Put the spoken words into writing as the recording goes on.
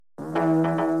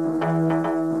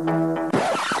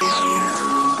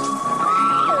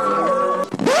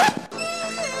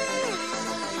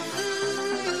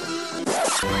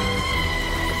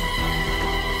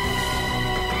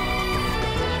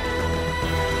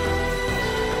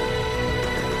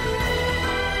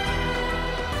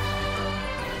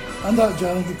And that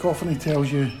jarring cacophony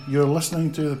tells you you're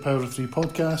listening to the Power of Three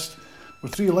podcast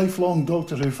with three lifelong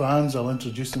Doctor Who fans I'll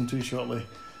introduce them to shortly.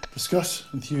 Discuss,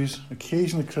 enthuse,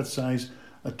 occasionally criticise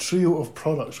a trio of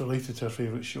products related to our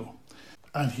favourite show.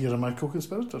 And here are my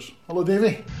co-conspirators. Hello,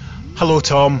 Davey. Hello,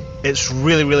 Tom. It's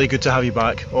really good to have you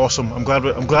back. Awesome. I'm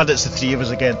glad it's the three of us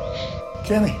again.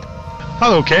 Kenny.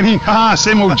 Hello, Kenny.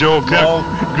 Same old joke. No,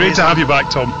 great to have you back,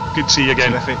 Tom. Good to see you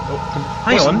again. Terrific.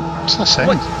 Hang on. What's that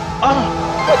sound?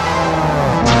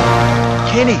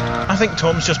 Kenny, I think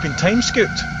Tom's just been time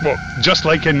scooped. What, just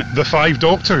like in The Five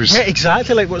Doctors? Yeah,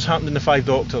 exactly like what's happened in The Five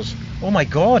Doctors. Oh my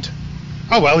god.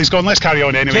 Oh well, he's gone. Let's carry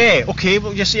on anyway. Yeah, okay,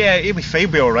 well just he'll be fine,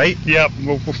 be alright. Yeah,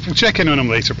 we'll check in on him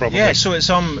later probably. Yeah, so it's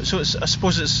I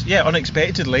suppose it's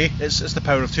unexpectedly it's the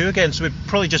Power of Two again, so we'd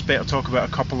probably just better talk about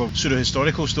a couple of pseudo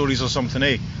historical stories or something,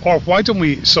 eh? Or why don't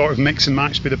we sort of mix and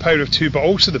match with the Power of Two but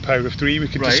also the Power of Three? We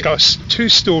could discuss two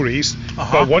stories,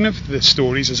 but one of the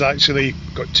stories has actually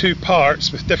got two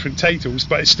parts with different titles,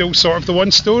 but it's still sort of the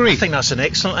one story. I think that's an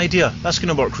excellent idea. That's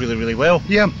going to work really well.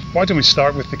 Yeah, why don't we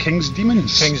start with the King's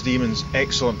Demons? King's Demons.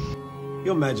 Excellent.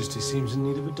 Your Majesty seems in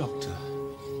need of a doctor.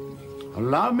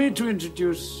 Allow me to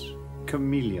introduce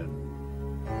Chameleon.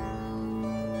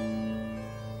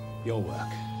 Your work.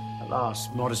 Alas,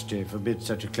 modesty forbids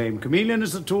such a claim. Chameleon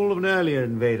is the tool of an earlier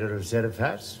invader of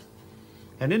Zerifas,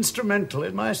 and instrumental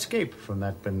in my escape from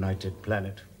that benighted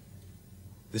planet.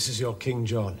 This is your King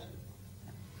John.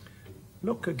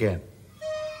 Look again.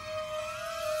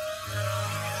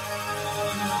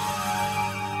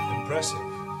 Impressive.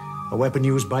 A weapon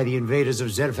used by the invaders of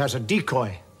Zerifas, a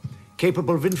decoy,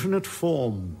 capable of infinite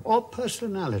form or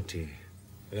personality.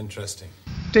 Interesting.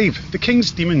 Dave, the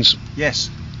King's Demons. Yes.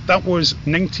 That was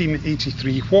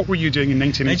 1983. What were you doing in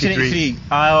 1983?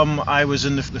 1983. I was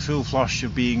in the full flush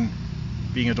of being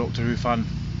a Doctor Who fan.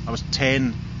 I was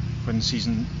 10 when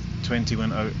season 20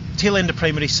 went out. Tail end of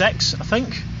primary 6, I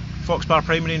think. Foxbar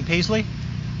Primary in Paisley.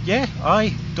 Yeah,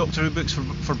 aye. Doctor Who books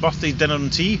for birthday, dinner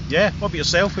and tea. Yeah, what about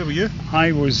yourself? Where were you?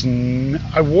 I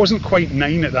wasn't quite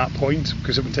 9 at that point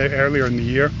because it went out earlier in the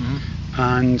year. Mm-hmm.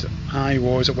 And I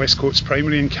was at Westcoats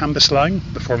Primary in Cambuslang,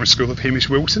 the former school of Hamish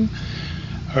Wilson,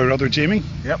 our other Jamie.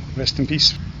 Yep. Rest in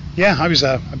peace. Yeah, I was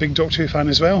a big Doctor Who fan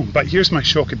as well. But here's my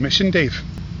shock admission, Dave.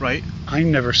 Right. I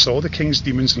never saw the King's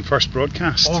Demons in first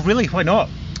broadcast. Oh, really? Why not?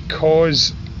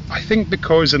 Because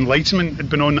Enlightenment had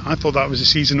been on. I thought that was the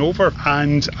season over,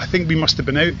 and I think we must have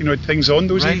been out, had things on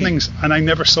those evenings, and I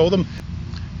never saw them.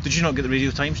 Did you not get the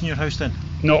Radio Times in your house then?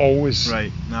 Not always.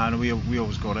 Right. No, we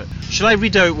always got it. Shall I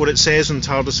read out what it says on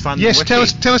TARDIS Fandom Yes, Wiki?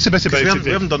 tell us a bit about it.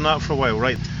 We haven't done that for a while,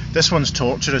 right? This one's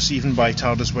torturous even by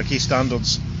TARDIS Wiki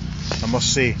standards, I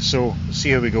must say. So, see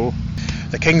how we go.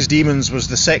 The King's Demons was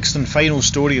the sixth and final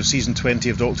story of season 20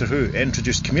 of Doctor Who. It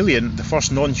introduced Chameleon, the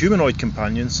first non-humanoid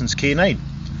companion since K9.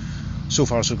 So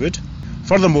far so good.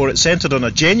 Furthermore, it centred on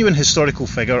a genuine historical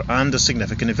figure and a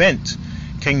significant event,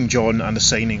 King John and the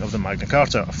signing of the Magna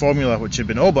Carta, a formula which had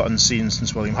been all but unseen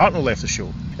since William Hartnell left the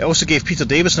show. It also gave Peter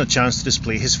Davison a chance to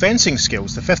display his fencing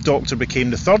skills. The Fifth Doctor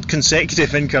became the third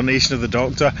consecutive incarnation of the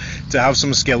Doctor to have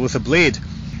some skill with a blade.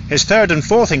 His third and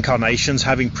fourth incarnations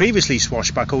having previously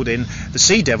swashbuckled in the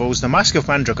Sea Devils, the Mask of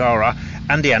Mandragora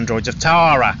and the Androids of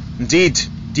Tara. Indeed,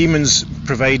 Demons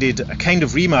provided a kind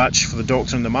of rematch for the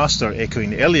Doctor and the Master, echoing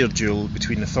the earlier duel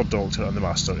between the Third Doctor and the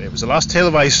Master. It was the last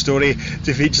televised story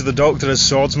to feature the Doctor as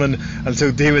swordsman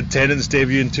until David Tennant's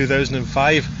debut in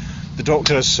 2005. The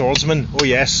Doctor as swordsman, oh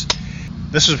yes.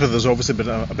 This was where there's obviously been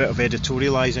a bit of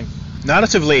editorialising.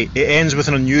 Narratively, it ends with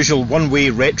an unusual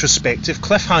one-way retrospective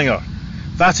cliffhanger.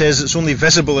 That is, it's only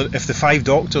visible if the Five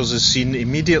Doctors is seen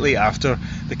immediately after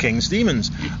the King's Demons.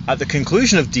 At the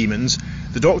conclusion of Demons,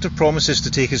 the Doctor promises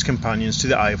to take his companions to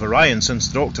the Eye of Orion. Since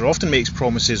the Doctor often makes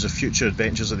promises of future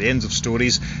adventures at the ends of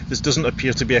stories, this doesn't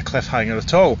appear to be a cliffhanger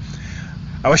at all.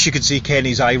 I wish you could see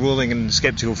Kenny's eye rolling in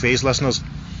sceptical phase, listeners.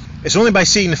 It's only by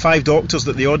seeing the Five Doctors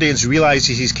that the audience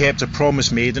realises he's kept a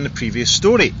promise made in the previous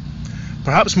story.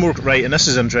 Perhaps more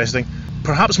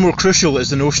crucial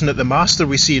is the notion that the Master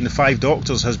we see in the Five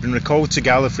Doctors has been recalled to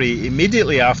Gallifrey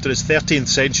immediately after his 13th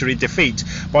century defeat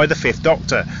by the Fifth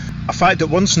Doctor, a fact that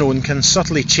once known can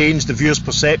subtly change the viewer's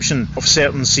perception of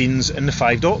certain scenes in the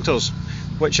Five Doctors,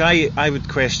 which I would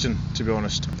question, to be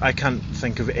honest. I can't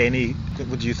think of any.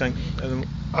 What do you think?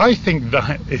 I think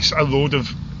that it's a load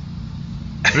of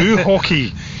boo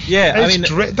hockey. Yeah, I mean,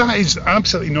 that is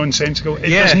absolutely nonsensical. It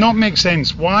Yeah. does not make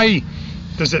sense. Why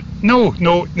does it? No.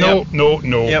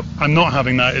 Yep. I'm not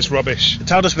having that. It's rubbish.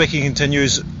 TARDIS Wiki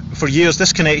continues. For years,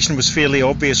 this connection was fairly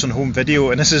obvious on home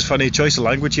video, and this is funny choice of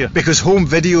language here, because home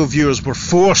video viewers were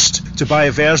forced to buy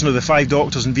a version of the Five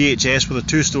Doctors in VHS with the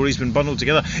two stories been bundled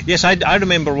together. Yes, I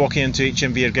remember walking into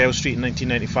HMV Argyle Street in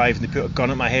 1995, and they put a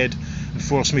gun at my head and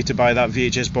forced me to buy that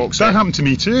VHS box set. That happened to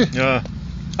me too. Yeah.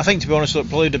 I think, to be honest, it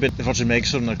probably would have been the Virgin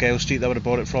Megastore in Argyle Street that I would have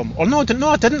bought it from. Or no, I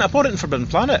didn't. I bought it in Forbidden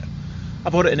Planet. I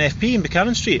bought it in FP in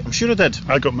Buchanan Street. I'm sure I did.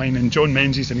 I got mine in John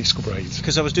Menzies in East Kilbride.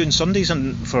 Because I was doing Sundays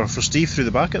for Steve through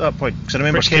the back at that point. Because I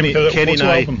remember Which came with a little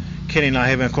Kenny and I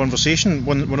having a conversation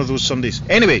one of those Sundays.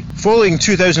 Anyway, following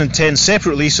 2010's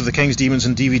separate release of The King's Demons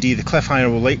on DVD, the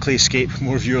cliffhanger will likely escape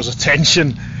more viewers'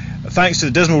 attention. Thanks to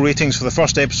the dismal ratings for the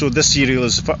first episode, this serial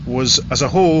was as a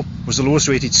whole the lowest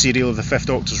rated serial of the Fifth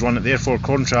Doctor's run. It therefore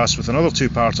contrasts with another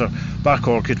two-parter, Black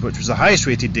Orchid, which was the highest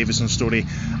rated Davison story,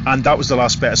 and that was the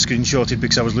last bit I screenshotted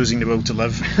because I was losing the will to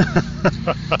live.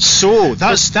 So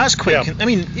that's quite. Yeah. I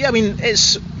mean,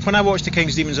 it's when I watched The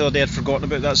King's Demons the other day, I'd forgotten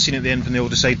about that scene at the end when they all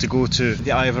decide to go to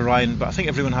the Eye of Orion, but I think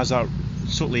everyone has that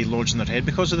totally lodged in their head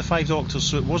because of the Five Doctors,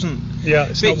 so it wasn't. Yeah,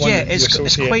 it's not one that you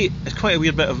associate. It's quite a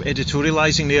weird bit of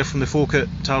editorialising there from the folk at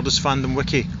TARDIS Fandom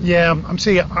Wiki. Yeah, I'm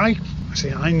saying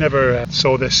I never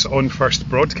saw this on first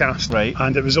broadcast, Right.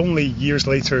 And it was only years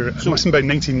later. It must have been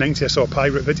about 1990. I saw a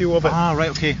pirate video of it. Ah,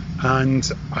 right, okay. And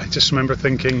I just remember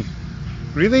thinking,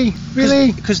 really?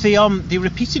 Because they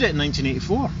repeated it in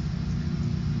 1984.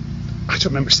 I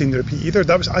don't remember seeing the repeat either.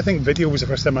 I think video was the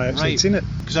first time I actually seen it.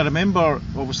 Because I remember,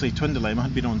 obviously, Twin Dilemma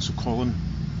had been on, so Colin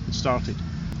had started.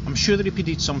 I'm sure they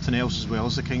repeated something else as well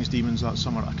as The King's Demons that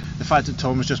summer. The fact that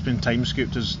Tom has just been time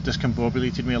scooped has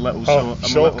discombobulated me a little, so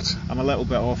I'm a little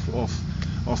bit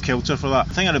off kilter for that.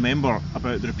 The thing I remember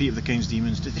about the repeat of The King's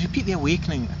Demons, did they repeat The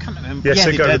Awakening? I can't remember. Yes,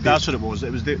 they got did. repeat. That's what it was. They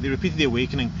repeated The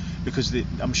Awakening because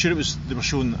I'm sure they were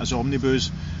shown as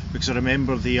omnibus, because I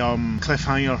remember the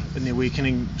cliffhanger in The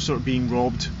Awakening sort of being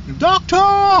robbed, Doctor,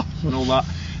 and all that.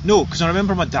 No, because I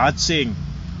remember my dad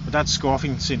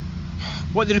scoffing, saying,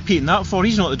 "What are they repeating that for?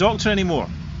 He's not the Doctor anymore."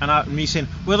 And me saying,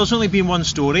 "Well, there's only been one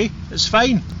story. It's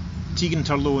fine." Tegan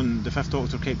Turlough and the Fifth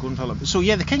Doctor kept going for it. So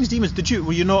yeah, The King's Demons.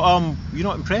 Were you not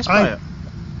impressed by it?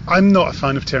 I'm not a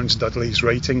fan of Terence Dudley's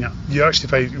writing. You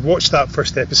actually watch that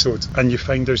first episode and you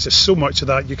find there's just so much of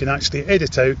that you can actually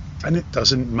edit out, and it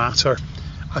doesn't matter.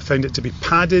 I found it to be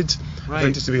padded, I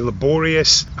found it to be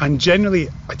laborious, and generally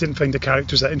I didn't find the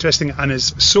characters that interesting, and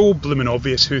it's so blooming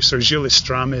obvious who Sir Gilles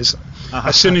Estram is.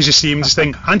 As soon as you see him, just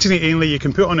think, Anthony Ainley, you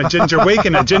can put on a ginger wig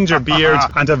and a ginger beard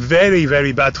and a very,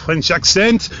 very bad French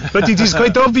accent, but it is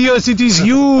quite obvious it is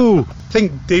you. I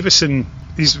think Davison,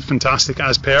 he's fantastic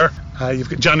as per. You've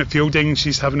got Janet Fielding,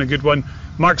 she's having a good one.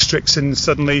 Mark Strickson,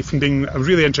 suddenly, from being a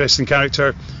really interesting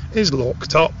character, is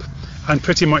locked up. And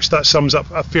pretty much that sums up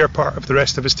a fair part of the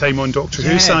rest of his time on Doctor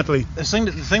Who, sadly. The thing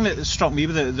that struck me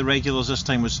with the regulars this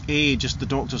time was, just the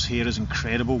Doctor's hair is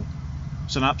incredible.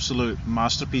 It's an absolute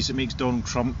masterpiece. It makes Donald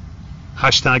Trump...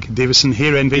 Hashtag Davison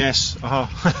hair envy. Yes,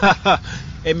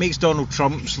 it makes Donald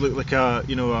Trump's look like a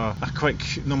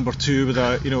quick number two with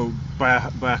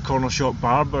by a corner shop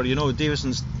barber.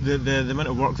 Davison's the amount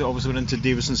of work that obviously went into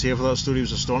Davison's hair for that story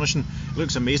was astonishing. It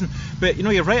looks amazing. But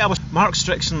you're right. Mark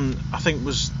Strickson, I think,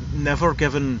 was never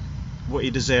given what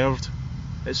he deserved.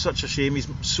 It's such a shame.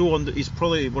 He's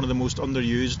probably one of the most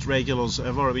underused regulars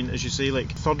ever. I mean, as you say,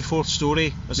 like third, fourth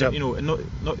story, not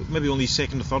maybe only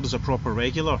second or third as a proper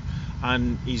regular,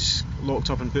 and he's locked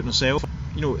up and put himself.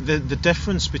 The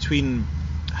difference between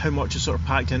how much is sort of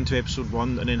packed into episode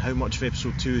 1 and then how much of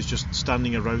episode 2 is just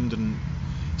standing around, and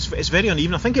it's very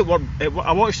uneven. I think it worked.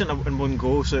 I watched it in one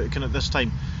go, so it kind of this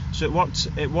time, so it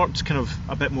worked kind of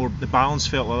a bit more. The balance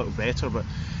felt a little better, but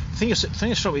the thing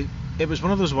that struck me, it was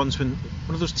one of those ones one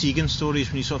of those Tegan stories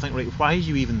when you sort of think, right, why are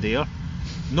you even there?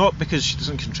 Not because she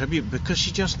doesn't contribute, because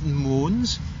she just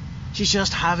moans. She's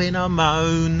just having a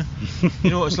moan.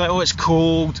 It's like, oh, it's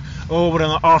cold. Oh, we're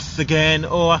on Earth again.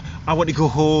 Oh, I want to go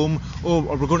home. Oh,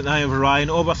 or we're going to the Eye of Orion.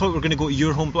 Oh, but I thought we were going to go to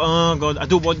your home. Oh, God, I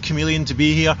don't want Chameleon to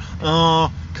be here.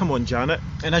 Oh, come on, Janet.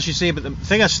 And as you say, but the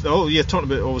thing is, talking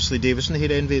about obviously Davison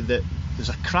hair envy, that there's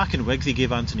a cracking wig they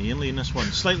gave Anthony Ainley in this one,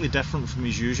 slightly different from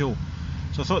his usual.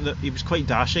 So I thought that he was quite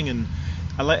dashing, and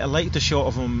I liked the shot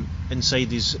of him inside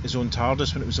his own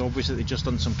TARDIS when it was obvious that they'd just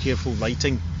done some careful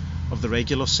lighting of the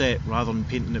regular set rather than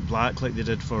painting it black like they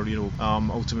did for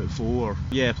Ultimate Foe or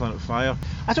Planet of Fire.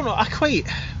 I don't know,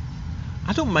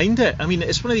 I don't mind it. I mean,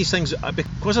 it's one of these things,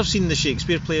 because I've seen the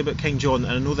Shakespeare play about King John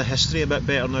and I know the history a bit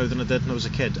better now than I did when I was a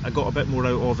kid, I got a bit more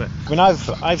out of it. When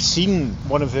I've seen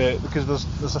one of the, because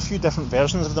there's a few different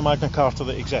versions of the Magna Carta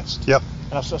that exist. Yep.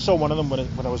 And I saw one of them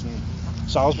when I was in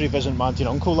Salisbury visiting my auntie and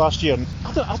uncle last year. And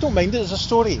I don't mind it as a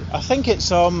story. I think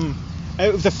it's out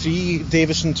of the three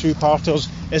Davison two-parters,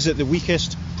 is it the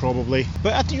weakest? Probably.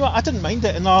 But I didn't mind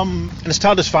it. And as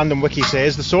TARDIS Fandom Wiki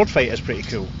says, the sword fight is pretty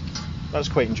cool. That's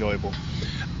quite enjoyable.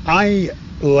 I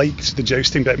liked the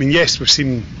jousting bit. I mean, yes, we've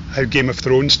seen how Game of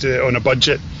Thrones do it on a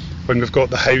budget when we've got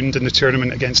the Hound in the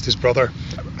tournament against his brother.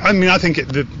 I mean, I think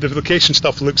the location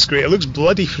stuff looks great. It looks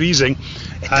bloody freezing.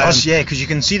 It does, yeah, because you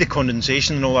can see the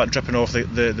condensation and all that dripping off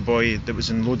the boy that was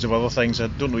in loads of other things. I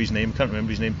don't know his name, can't remember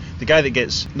his name. The guy that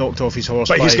gets knocked off his horse.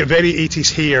 But he's got very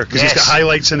 80s hair because he's got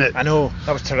highlights in it. I know,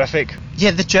 that was terrific. Yeah,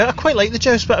 the joust, I quite like the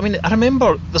joust, but I mean, I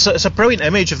remember it's a brilliant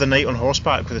image of the knight on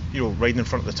horseback with riding in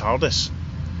front of the TARDIS.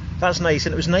 That's nice,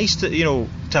 and it was nice to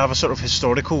to have a sort of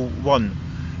historical one.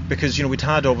 Because we'd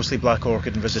had obviously Black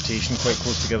Orchid and Visitation quite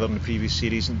close together in the previous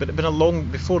series, but it'd been a long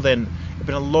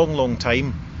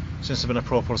time since there'd been a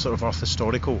proper sort of Earth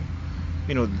historical.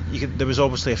 There was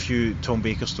obviously a few Tom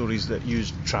Baker stories that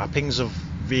used trappings of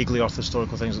vaguely Earth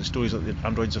historical things, like stories like the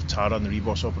Androids of Tara and the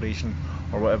Rebos operation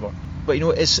or whatever. But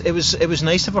it was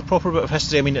nice to have a proper bit of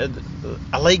history. I mean,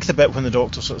 I like the bit when the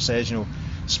Doctor sort of says,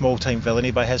 small time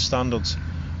villainy by his standards.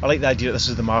 I like the idea that this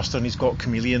is the Master and he's got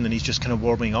Chameleon and he's just kind of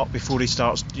warming up before he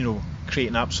starts,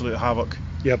 creating absolute havoc.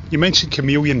 Yep. You mentioned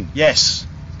Chameleon. Yes.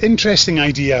 Interesting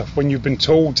idea when you've been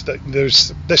told that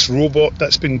there's this robot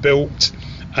that's been built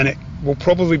and it will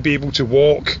probably be able to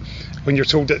walk, when you're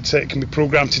told that it can be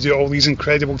programmed to do all these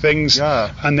incredible things.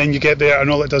 Yeah. And then you get there and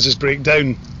all it does is break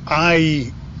down.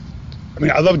 I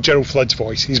love Gerald Flood's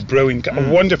voice. He's brilliant. Got a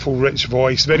wonderful, rich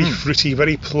voice, very fruity,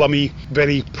 very plummy,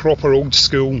 very proper old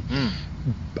school.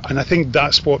 And I think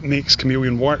that's what makes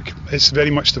Chameleon work. It's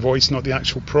very much the voice, not the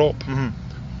actual prop. Mm-hmm.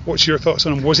 What's your thoughts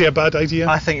on him? Was he a bad idea?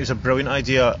 I think it was a brilliant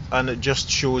idea, and it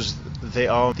just shows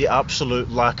the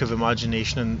absolute lack of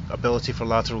imagination and ability for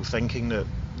lateral thinking that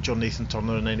John Nathan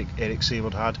Turner and Eric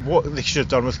Saward had. What they should have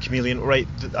done with Chameleon, right?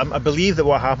 I believe that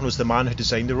what happened was the man who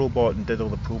designed the robot and did all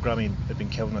the programming had been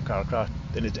killed in a car crash,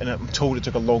 and I'm told it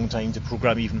took a long time to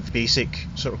program even basic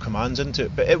sort of commands into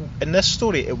it. But in this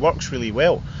story, it works really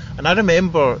well. And I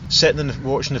remember sitting and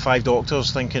watching the Five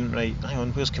Doctors, thinking, right, hang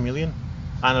on, where's Chameleon?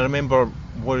 And I remember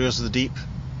Warriors of the Deep,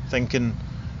 thinking,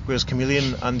 where's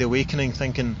Chameleon? And The Awakening,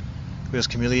 thinking, where's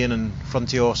Chameleon? And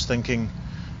Frontios, thinking,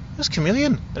 where's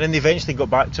Chameleon? And then they eventually got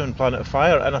back to on Planet of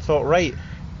Fire, and I thought, right,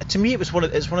 to me it's one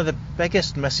of the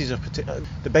biggest misses of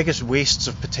the biggest wastes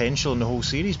of potential in the whole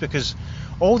series, because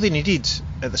all they needed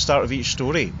at the start of each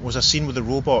story was a scene with the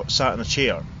robot sat in a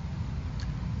chair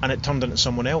and it turned into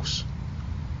someone else.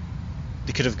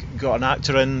 They could have got an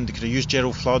actor in, they could have used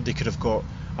Gerald Flood, they could have got,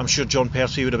 I'm sure John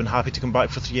Pertwee would have been happy to come back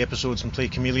for 3 episodes and play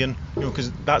Chameleon,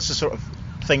 because that's the sort of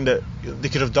thing that they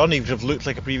could have done. He could have looked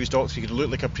like a previous Doctor, he could have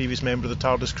looked like a previous member of the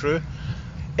TARDIS crew.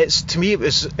 To me it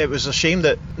was a shame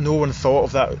that no one thought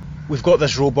of that. We've got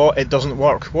this robot, it doesn't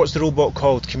work. What's the robot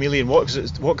called? Chameleon. What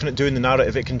can it do in the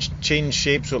narrative? It can change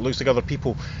shape so it looks like other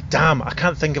people. Damn, I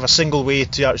can't think of a single way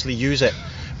to actually use it.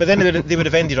 But then they would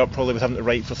have ended up probably with having to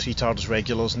write for 3 TARDIS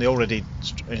regulars, and they already,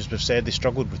 as we've said, they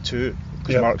struggled with 2,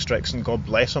 because Mark Strickson, God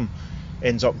bless him,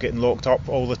 ends up getting locked up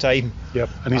all the time. Yep,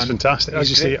 and he's fantastic. As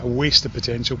you say, a waste of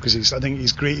potential, because I think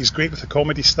he's great. He's great with the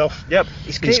comedy stuff. Yep,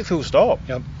 he's great, full stop.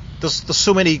 Yep. There's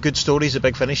so many good stories that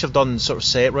Big Finish have done, sort of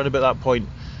set right about that point,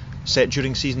 set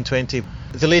during season 20.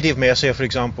 The Lady of Mercia, for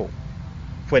example,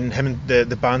 when him and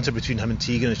the banter between him and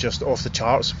Tegan is just off the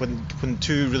charts, when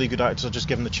 2 really good actors are just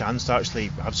given the chance to actually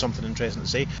have something interesting to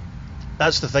say.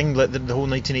 That's the thing, like the whole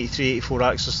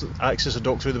 1983-84 axis of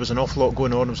Doctor Who, there was an awful lot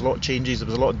going on, there was a lot of changes, there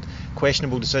was a lot of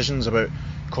questionable decisions about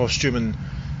costume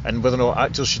and whether or not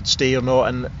actors should stay or not,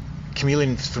 and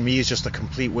Chameleon for me is just a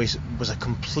completely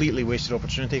wasted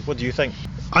opportunity. What do you think?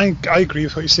 I agree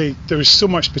with what you say. There was so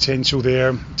much potential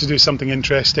there to do something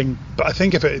interesting, but I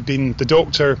think if it had been the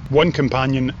Doctor, one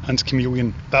companion and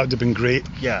Chameleon, that would have been great.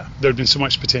 Yeah. There would have been so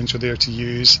much potential there to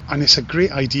use, and it's a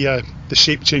great idea, the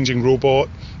shape-changing robot.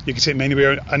 You could take them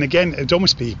anywhere, and again, it would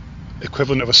almost be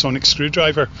equivalent of a sonic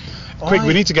screwdriver. Quick,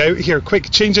 we need to get out here. Quick,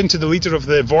 change into the leader of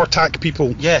the Vortak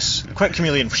people. Yes, quick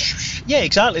Chameleon. Yeah,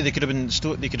 exactly. They could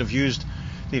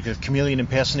have Chameleon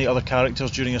impersonate other characters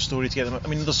during a story to get them. I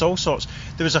mean, there's all sorts.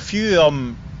 There was a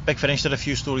few. Big Finish did a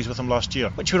few stories with him last year,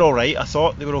 which were all right. I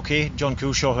thought they were okay. John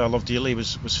Coulshaw, who I love dearly,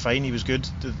 was fine. He was good.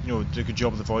 Did a good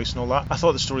job of the voice and all that. I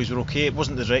thought the stories were okay. It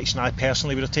wasn't the direction I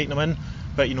personally would have taken them in,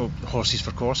 but horses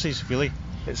for courses, really.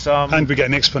 It's And we get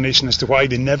an explanation as to why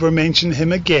they never mention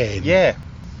him again. yeah.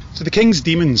 So the King's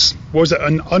Demons, was it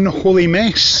an unholy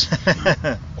mess?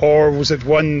 Or was it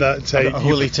one that... A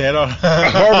holy terror.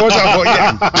 Or was it?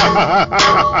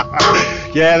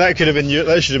 Yeah, that could have been you.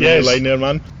 That should have been Yes. your line there,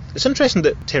 man. It's interesting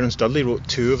that Terence Dudley wrote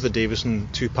 2 of the Davison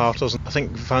two-parters. I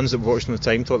think fans that watched them at the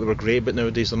time thought they were great, but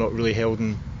nowadays they're not really held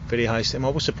in very high esteem. I'm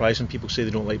always surprised when people say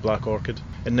they don't like Black Orchid.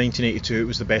 In 1982 it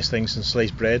was the best thing since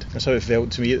sliced bread. That's how it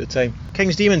felt to me at the time.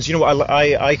 King's Demons, you know what,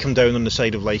 I come down on the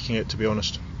side of liking it, to be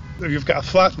honest. You've got a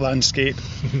flat landscape.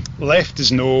 Left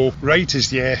is no, right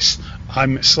is yes.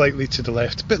 I'm slightly to the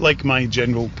left, a bit like my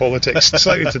general politics,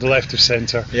 slightly to the left of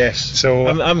centre. Yes. So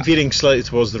I'm veering slightly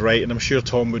towards the right, and I'm sure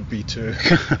Tom would be too.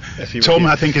 If he were Tom,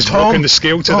 here. I think, is Tom, rocking the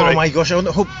scale to the right. Oh my gosh! I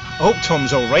hope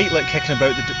Tom's all right, like kicking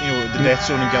about the Death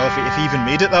Zone in Gallifrey, if he even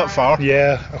made it that far.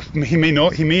 Yeah, he may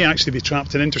not. He may actually be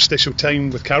trapped in interstitial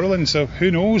time with Carolyn, so who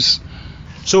knows?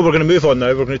 So we're going to move on now.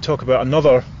 We're going to talk about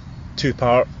another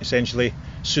 2-part, essentially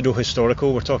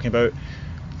pseudo-historical. We're talking about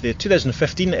the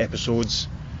 2015 episodes,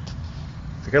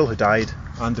 The Girl Who Died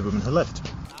and The Woman Who Lived.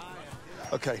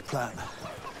 Okay, plan.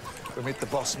 We meet the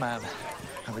boss man,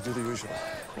 and we do the usual.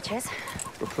 Which is?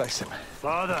 Replace him.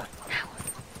 Father!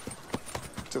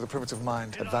 To the primitive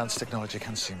mind, advanced technology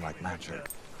can seem like magic.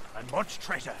 And much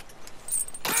traitor!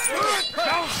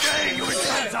 Don't say you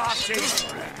intend Archie!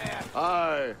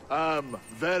 I am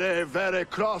very, very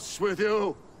cross with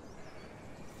you.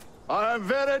 I am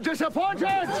very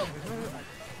disappointed!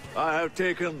 I have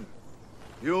taken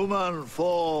human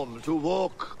form to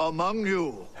walk among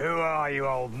you. Who are you,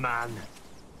 old man?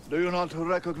 Do you not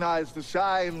recognize the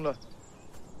sign of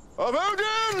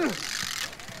Odin?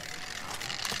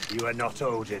 You are not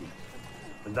Odin.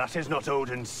 And that is not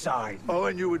Odin's sign. Oh,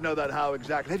 and you would know that how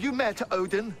exactly? Have you met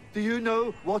Odin? Do you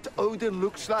know what Odin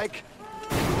looks like?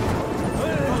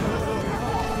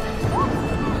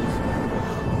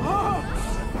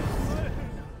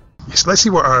 Yes, let's see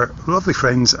what our lovely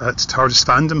friends at TARDIS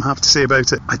Fandom have to say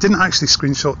about it. I didn't actually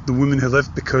screenshot The Woman Who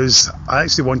Lived because I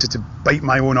actually wanted to bite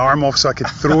my own arm off so I could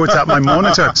throw it at my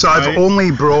monitor. So I've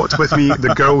only brought with me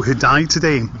The Girl Who Died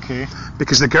today. Okay.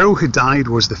 Because The Girl Who Died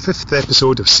was the 5th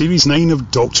episode of Series 9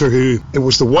 of Doctor Who. It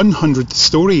was the 100th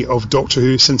story of Doctor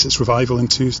Who since its revival in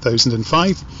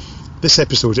 2005. This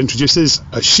episode introduces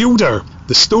a Shielder.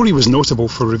 The story was notable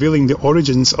for revealing the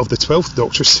origins of the 12th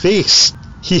Doctor's face.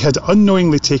 He had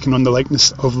unknowingly taken on the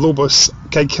likeness of Lobos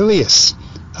Caecilius,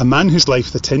 a man whose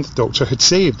life the 10th Doctor had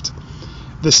saved.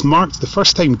 This marked the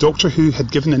first time Doctor Who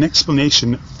had given an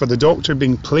explanation for the Doctor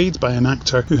being played by an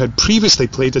actor who had previously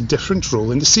played a different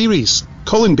role in the series.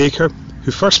 Colin Baker,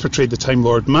 who first portrayed the Time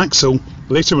Lord Maxwell,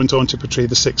 later went on to portray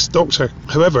the 6th Doctor.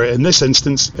 However, in this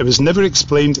instance, it was never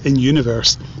explained in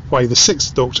universe why the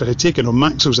 6th Doctor had taken on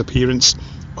Maxwell's appearance,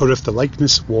 or if the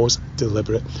likeness was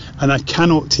deliberate. And I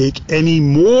cannot take any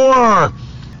more!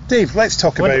 Dave, let's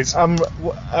talk about... I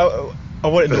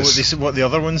want to know what the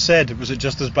other one said. Was it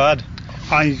just as bad?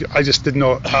 I just did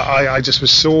not... I just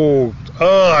was so...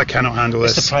 Oh, I cannot handle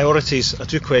this. It's the priorities. I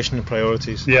do question the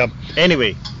priorities. Yeah.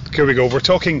 Anyway. Here we go. We're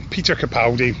talking Peter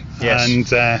Capaldi. Yes. And...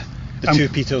 the 2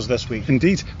 Peters this week.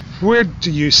 Indeed. Where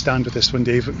do you stand with this one,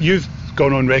 Dave? You've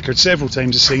gone on record several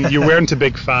times as saying you weren't a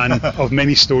big fan of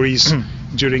many stories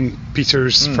during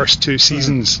Peter's first 2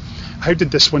 seasons. How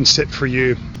did this one sit for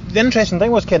you? The interesting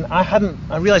thing was, Ken,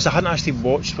 I realised I hadn't actually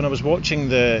watched, when I was watching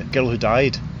The Girl Who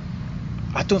Died,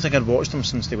 I don't think I'd watched them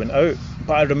since they went out,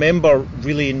 but I remember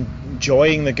really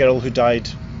enjoying The Girl Who Died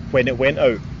when it went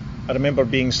out. I remember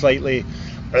being slightly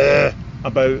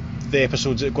about the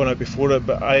episodes that had gone out before it,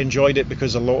 but I enjoyed it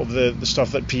because a lot of the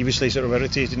stuff that previously sort of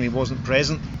irritated me wasn't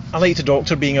present. I liked the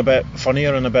Doctor being a bit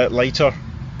funnier and a bit lighter.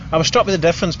 I was struck with the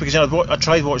difference because I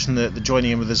tried watching the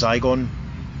joining in with the Zygon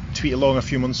tweet along a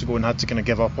few months ago and had to kind of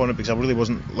give up on it because I really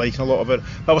wasn't liking a lot of it.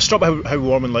 But I was struck by how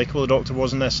warm and likeable the Doctor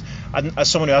was in this. And as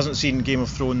someone who hasn't seen Game of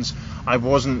Thrones, I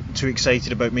wasn't too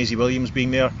excited about Maisie Williams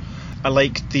being there. I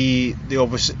liked the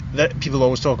obvious... People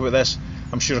always talk about this.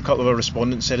 I'm sure a couple of our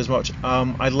respondents said as much.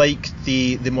 I liked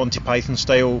the Monty Python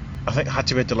style. I think it had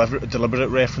to be a deliberate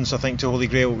reference, I think, to Holy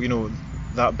Grail. You know,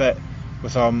 that bit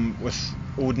with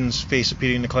Odin's face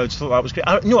appearing in the clouds. I thought that was great.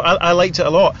 I liked it a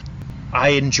lot. I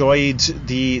enjoyed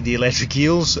the electric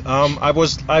eels. I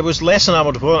was less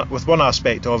enamoured with one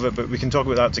aspect of it, but we can talk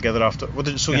about that together after. What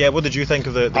did you think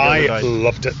of the Girl Who Died? I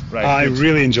loved it. Right, I good.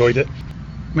 really enjoyed it.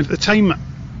 I mean, at the time,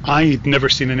 I'd never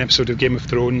seen an episode of Game of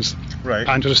Thrones, Right.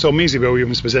 and when I saw Maisie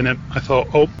Williams was in it, I thought,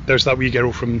 oh, there's that wee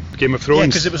girl from Game of Yeah, Thrones.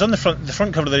 because it was on the front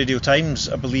cover of the Radio Times,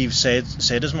 I believe, said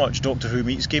as much. Doctor Who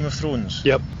meets Game of Thrones.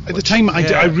 Yep. At the time,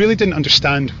 yeah. I really didn't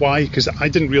understand why, because I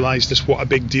didn't realise just what a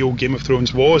big deal Game of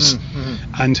Thrones was,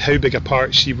 and how big a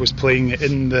part she was playing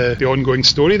in the ongoing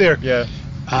story there. Yeah.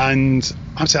 And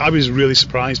I was really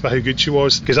surprised by how good she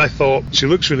was, because I thought she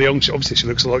looks really young. Obviously, she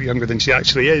looks a lot younger than she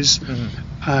actually is.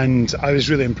 And I was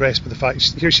really impressed with the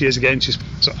fact here she is again. She's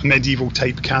sort of a medieval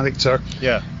type character.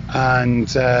 Yeah. And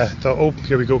thought, oh,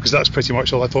 here we go, because that's pretty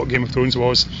much all I thought Game of Thrones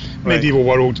was. Right. Medieval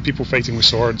world, people fighting with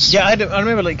swords. Yeah, I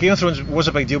remember like Game of Thrones was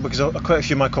a big deal because quite a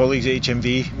few of my colleagues at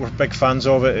HMV were big fans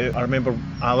of it. I remember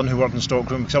Alan, who worked in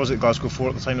stockroom, because I was at Glasgow 4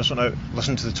 at the time, I just went out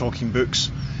listening to the talking books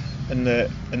in the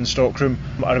stockroom.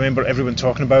 I remember everyone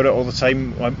talking about it all the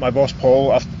time. My boss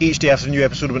Paul, each day after a new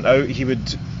episode went out, he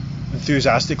would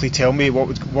enthusiastically tell me what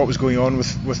was going on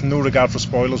with no regard for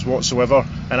spoilers whatsoever,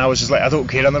 and I was just like, I don't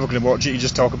care, I'm never going to watch it, you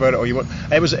just talk about it all you want.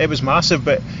 It was massive,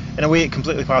 but in a way it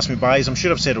completely passed me by, as I'm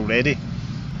sure I've said already.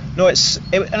 No, and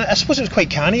I suppose it was quite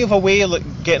canny of a way,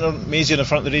 like getting Maisie in the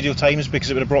front of the Radio Times, because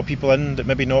it would have brought people in that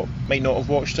maybe might not have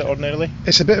watched it ordinarily.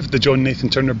 It's a bit of the John Nathan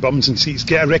Turner bums and seats.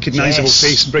 Get a recognisable Yes.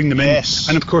 face, bring them Yes.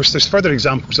 in. And of course, there's further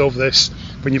examples of this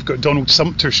when you've got Donald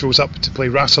Sumpter shows up to play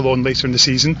Rassilon later in the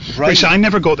season, Right. which I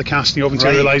never got the casting of until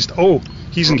I Right. realised, oh,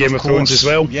 he's in Of Game of Thrones course. as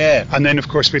well. Yeah. And then of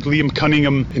course we had Liam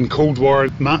Cunningham in Cold War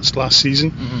Matt's last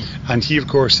season, and he of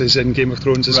course is in Game of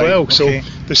Thrones as Right, well. okay. So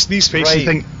there's these faces. Right. I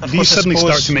think Of these course, I suddenly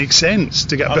suppose- start to make sense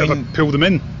to get a I bit of mean- a pull them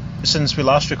in. Since we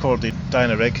last recorded,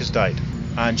 Diana Rigg has died,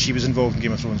 and she was involved in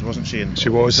Game of Thrones, wasn't she? And She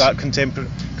was. that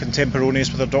contemporaneous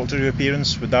with her Doctor Who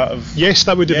appearance? Would that have... Yes,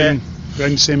 that would have Yeah. been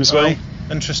around the same as well. Aye,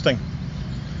 interesting.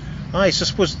 Aye, so I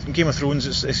suppose Game of Thrones,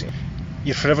 it's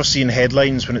you're forever seeing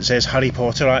headlines when it says Harry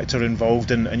Potter actor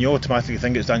involved, and you automatically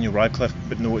think it's Daniel Radcliffe,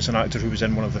 but no, it's an actor who was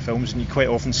in one of the films, and you quite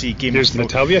often see Here's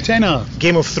Natalia Tena.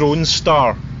 Game of Thrones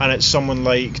star, and it's someone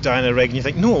like Diana Rigg, and you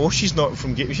think, no, she's not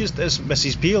from Game. She's it's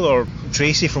Mrs. Peel or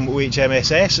Tracy from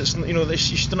OHMSS. It's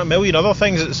she's done a million other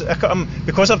things.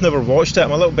 Because I've never watched it,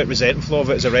 I'm a little bit resentful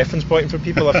of it as a reference point for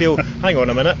people. I feel, hang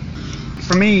on a minute.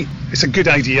 For me, it's a good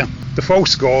idea. The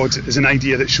false god is an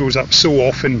idea that shows up so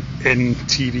often in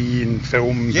TV and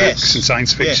film, Yes. books and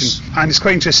science fiction. Yes. And it's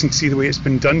quite interesting to see the way it's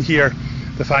been done here.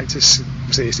 The fact it's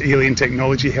alien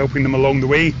technology helping them along the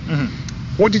way.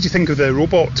 What did you think of the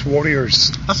robot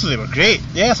warriors? I thought they were great.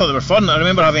 Yeah, I thought they were fun. I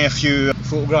remember having a few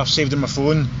photographs saved in my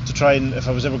phone to try and, if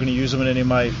I was ever going to use them in any of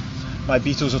my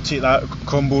Beatles or Take That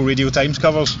combo Radio Times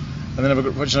covers, and then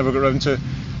which I never got around to.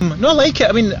 No, I like it.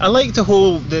 I mean, I like the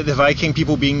whole the Viking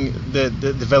people being the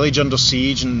village under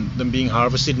siege and them being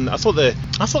harvested, and I thought they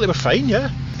were fine. Yeah.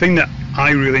 The thing that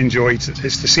I really enjoyed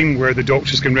is the scene where the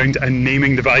doctor's going round and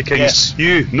naming the Vikings. Yes.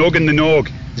 You, Noggin the Nog,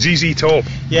 ZZ Top.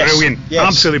 Yes. Brilliant. Yes.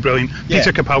 Absolutely brilliant. Yeah.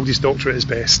 Peter Capaldi's Doctor at his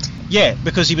best. Yeah,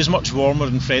 because he was much warmer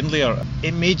and friendlier.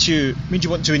 It made you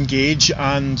want to engage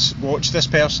and watch this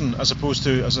person, as opposed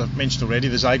to, as I mentioned already,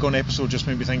 the Zygon episode just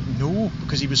made me think, no,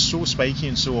 because he was so spiky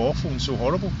and so awful and so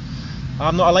horrible. I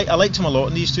liked him a lot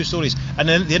in these two stories. And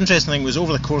then the interesting thing was,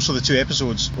 over the course of the two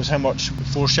episodes, was how much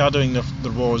foreshadowing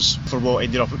there was for what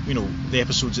ended up, the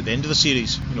episodes at the end of the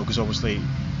series. Because obviously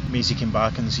Maisie came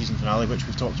back in the season finale, which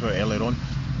we've talked about earlier on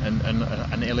in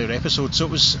an earlier episode. So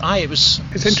it was.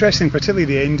 It's interesting, particularly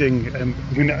the ending.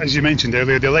 As you mentioned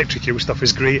earlier, the electric eel stuff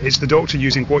is great. It's the Doctor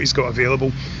using what he's got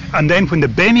available, and then when the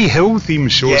Benny Hill theme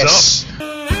shows Yes. up.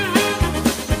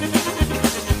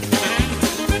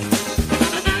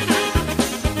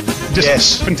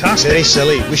 Just fantastic. Very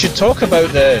silly. We should talk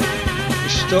about the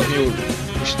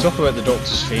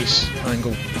Doctor's face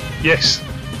angle. Yes,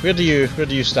 Where do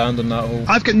you stand on that whole?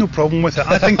 I've got no problem with it.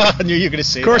 I think. I knew you were going to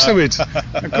say. Of course that. I would.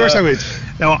 Of course I would.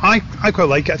 Now I quite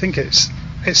like it. I think it's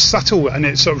subtle, and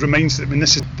it sort of reminds that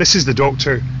this is the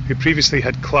Doctor who previously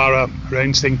had Clara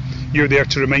around saying, "You're there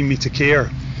to remind me to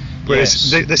care,"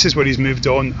 whereas Yes. this is where he's moved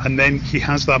on, and then he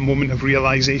has that moment of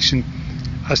realisation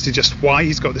as to just why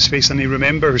he's got the space, and he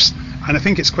remembers. And I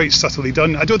think it's quite subtly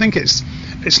done. I don't think it's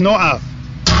not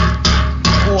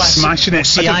a smashing it.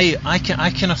 See, I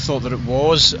kind of thought that it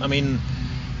was. I mean,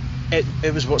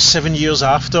 it was 7 years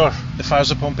after the fires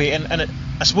of Pompeii, and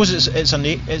I suppose it's an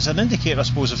indicator, I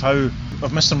suppose, of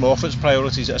Mr. Moffat's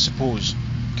priorities, I suppose,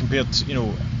 compared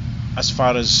to, as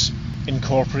far as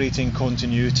incorporating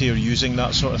continuity or using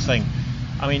that sort of thing.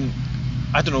 I mean,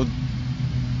 I don't know.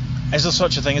 Is there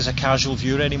such a thing as a casual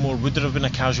viewer anymore? Would there have been a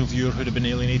casual viewer who'd have been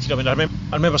alienated? I mean,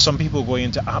 I remember some people going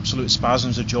into absolute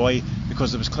spasms of joy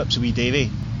because there was clips of Wee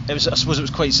Davy. I suppose it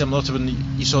was quite similar to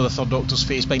when you saw the Third Doctor's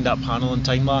face behind that panel in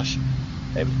Time Lash.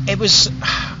 It was.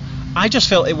 I just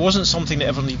felt it wasn't something that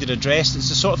ever needed addressed. It's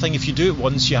the sort of thing, if you do it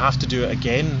once, you have to do it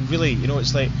again, really. You know,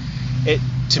 it's like,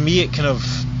 to me it kind of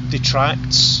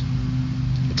detracts,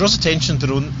 it draws attention to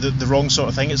the wrong sort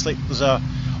of thing. It's like,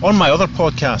 on my other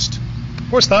podcast.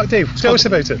 What's that, Dave? Tell us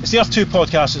about it. It's the Earth 2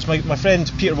 podcast. It's my friend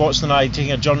Peter Watson and I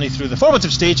taking a journey through the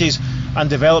formative stages and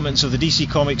developments of the DC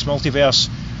Comics multiverse,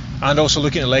 and also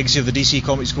looking at the legacy of the DC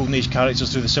Comics Golden Age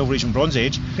characters through the Silver Age and Bronze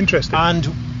Age. Interesting. And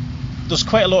there's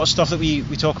quite a lot of stuff that we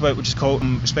talk about, which is called,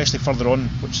 especially further on,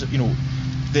 which, you know,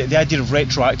 the idea of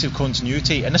retroactive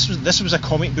continuity. And this was a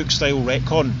comic book style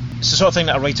retcon. It's the sort of thing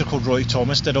that a writer called Roy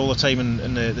Thomas did all the time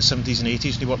in the 70s and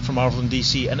 80s when he worked for Marvel and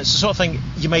DC. And it's the sort of thing,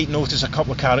 you might notice a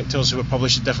couple of characters who were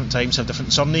published at different times have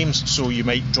different surnames, so you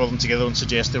might draw them together and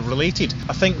suggest they're related.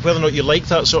 I think whether or not you like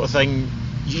that sort of thing,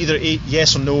 you either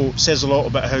yes or no, says a lot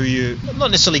about how you,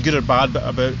 not necessarily good or bad, but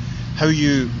about how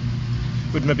you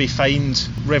would maybe find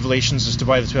revelations as to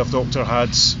why the 12th Doctor had,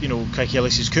 you know, Crikey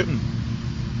Ellis's Cooten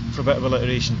for a bit of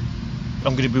alliteration.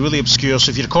 I'm going to be really obscure,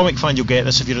 so if you're a comic fan you'll get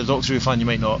this, if you're a Doctor Who fan you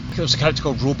might not. There was a character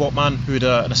called Robot Man who had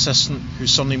an assistant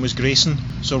whose surname was Grayson,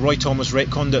 so Roy Thomas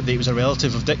retconned it that he was a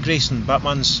relative of Dick Grayson,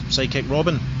 Batman's sidekick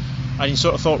Robin, and he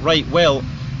sort of thought, right, well,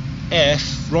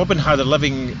 if Robin had a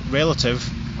living relative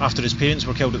after his parents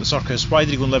were killed at the circus, why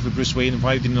did he go and live with Bruce Wayne, and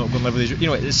why did he not go and live with his... You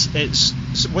know,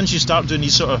 it's once you start doing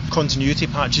these sort of continuity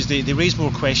patches, they raise more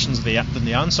questions than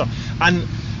they answer. And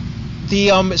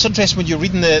it's interesting when you're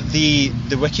reading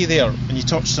the wiki there, and you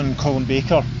touched on Colin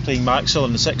Baker playing Maxwell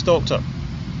in the Sixth Doctor.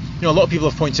 You know, a lot of people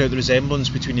have pointed out the resemblance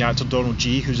between the actor Donald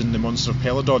G, who's in The Monster of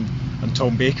Peladon, and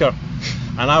Tom Baker.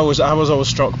 And I was always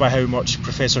struck by how much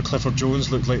Professor Clifford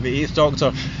Jones looked like the Eighth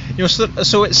Doctor. You know,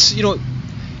 so it's, you know,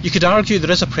 you could argue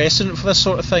there is a precedent for this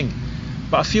sort of thing,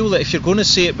 but I feel that if you're going to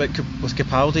say it with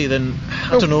Capaldi, then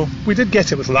I don't know. We did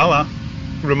get it with Lala,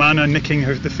 Romana nicking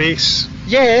the face.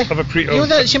 Yeah, of a you know,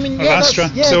 that's, I mean, yeah, Astra.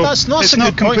 That's not it's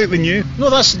not completely new. No,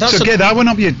 that's so get that one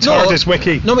up, you TARDIS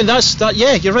wiki. No, I mean that.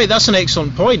 Yeah, you're right. That's an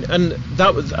excellent point, and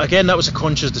that was a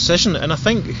conscious decision. And I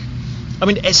think, I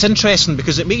mean, it's interesting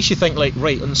because it makes you think, like,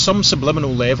 right, on some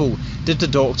subliminal level, did the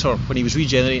Doctor, when he was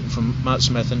regenerating from Matt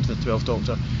Smith into the 12th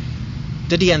Doctor,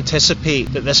 did he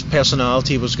anticipate that this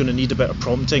personality was going to need a bit of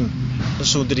prompting?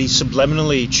 So did he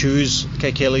subliminally choose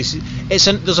Crikey Ellis?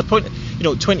 There's a point, you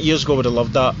know, 20 years ago I would have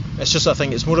loved that. It's just, I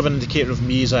think it's more of an indicator of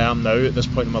me as I am now at this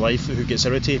point in my life, who gets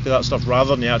irritated with that stuff rather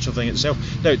than the actual thing itself.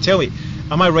 Now, tell me,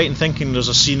 am I right in thinking there's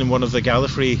a scene in one of the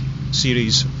Gallifrey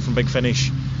series from Big Finish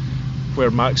where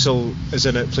Maxwell is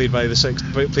in it, played by the Sixth?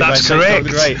 That's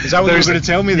correct. Right. Is that what you're going to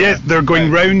tell me? Yeah, they're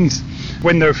going round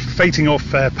when they're fighting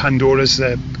off Pandora's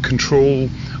control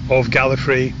of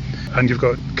Gallifrey, and you've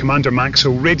got Commander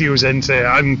Maxwell radios into,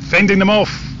 I'm fending them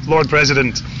off, Lord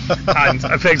President, and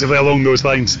effectively along those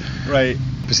lines. Right.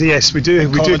 But so yes, we do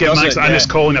get Maxwell, and it's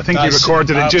Colin. I think he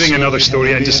recorded it during another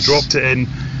story and just dropped it in,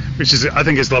 which is, I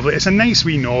think, is lovely. It's a nice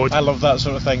wee nod. I love that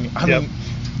sort of thing. I mean,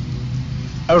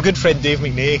 our good friend Dave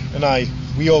McNay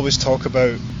and we always talk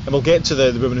about, and we'll get to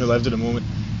the Women Who Lived in a moment.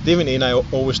 Dave McNay and I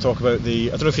always talk about I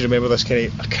don't know if you remember this,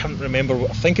 Kenny, I can't remember, I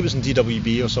think it was in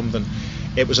DWB or something.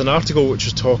 It was an article which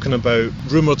was talking about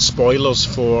rumoured spoilers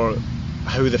for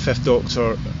how the Fifth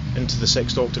Doctor into the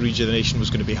Sixth Doctor regeneration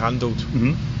was going to be handled.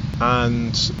 Mm-hmm.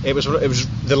 And it was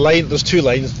the line, there's two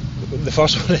lines. The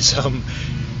first one is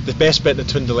the best bit in the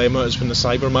Twin Dilemma is when the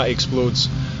Cybermat explodes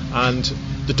and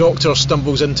the Doctor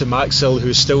stumbles into Maxwell,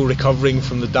 who's still recovering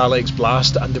from the Dalek's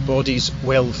blast, and the body's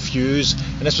well fused.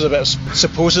 And this was a bit of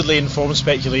supposedly informed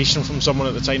speculation from someone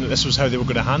at the time that this was how they were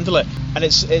going to handle it. And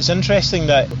it's interesting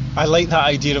that I like that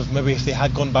idea of maybe if they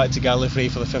had gone back to Gallifrey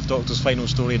for the Fifth Doctor's final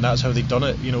story, and that's how they'd done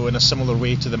it, you know, in a similar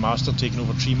way to the Master taking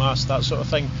over Treemast, that sort of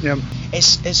thing. Yeah.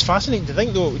 It's fascinating to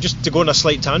think, though, just to go on a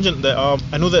slight tangent, that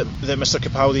I know that Mr.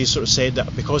 Capaldi sort of said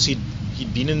that because he'd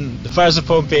been in the Fires of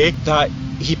Pompeii, that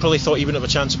he probably thought he wouldn't have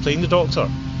a chance of playing the Doctor.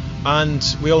 And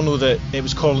we all know that it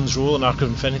was Colin's role in Arc of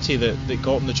Infinity that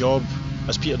got him the job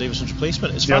as Peter Davison's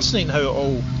replacement. It's fascinating how it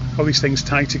all these things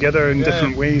tie together in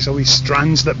different ways, all these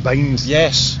strands that bind.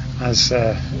 Yes. As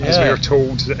we are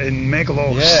told in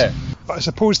Megalogs. Yeah. But I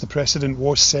suppose the precedent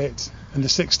was set in the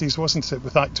 60s, wasn't it,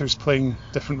 with actors playing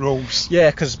different roles?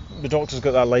 Yeah, because the Doctor's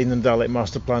got that line in Dalek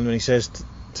Master Plan when he says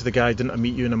to the guy, didn't I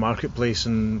meet you in a marketplace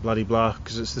and blah blah,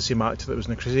 because it's the same actor that was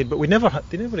in the Crusade. But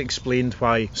they never explained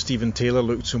why Stephen Taylor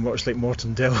looked so much like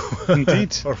Morton Dill.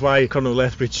 Indeed. Or why Colonel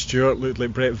Lethbridge Stewart looked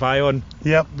like Brett Vion.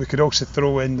 Yeah, we could also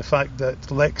throw in the fact that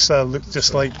Lexa looked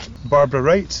just like Barbara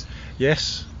Wright.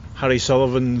 Yes, Harry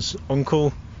Sullivan's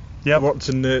uncle Yep. Worked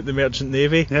in the Merchant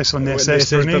Navy. Yes, on the Went SS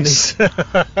Bernice.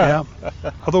 Bernice. Yeah.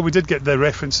 Although we did get the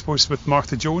reference, suppose, with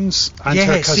Martha Jones and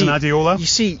her cousin Adiola. You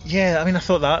see, yeah, I mean, I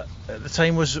thought that at the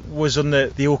time was on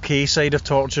the okay side of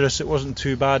torturous. It wasn't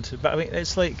too bad. But I mean,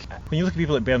 it's like, when you look at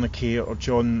people like Bernard Kay or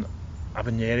John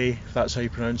Abinieri, if that's how you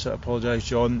pronounce it, I apologise,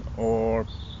 John, or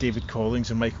David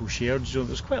Collings and Michael Sheard,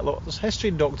 there's quite a lot. There's history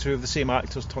in Doctor Who of the same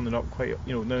actors turning up quite,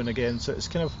 now and again. So it's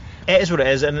kind of, it is what it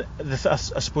is. And I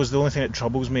suppose the only thing that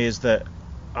troubles me is that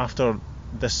after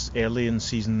this early in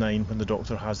season 9, when the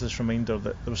Doctor has this reminder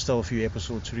that there was still a few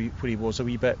episodes where he was a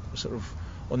wee bit sort of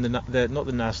on the not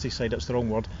the nasty side, that's the wrong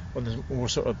word, on the more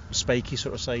sort of spiky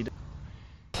sort of side.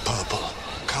 Purple,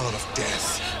 colour of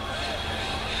death.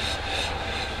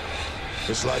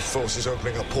 This life force is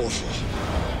opening a portal.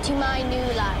 To my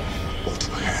new life. Or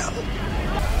to hell.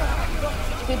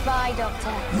 Goodbye,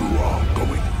 Doctor. You are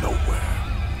going nowhere.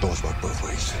 Doors work both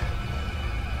ways.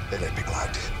 They let people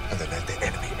out, and they let the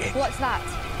enemy in. What's that?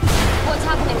 What's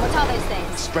happening? What are those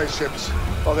things? Spaceships.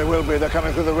 Or they will be. They're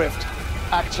coming through the rift.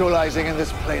 Actualizing in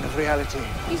this plane of reality.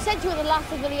 You said you were the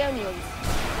last of the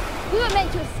Leonians. We were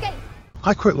meant to escape.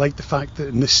 I quite like the fact that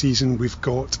in this season we've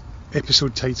got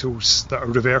episode titles that are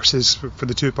reverses for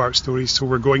the two-part stories. So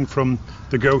we're going from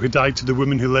the girl who died to the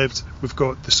woman who lived. We've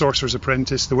got the Sorcerer's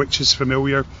Apprentice, the Witch's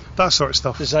Familiar, that sort of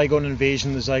stuff. The Zygon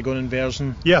Invasion, the Zygon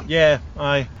Inversion. Yeah,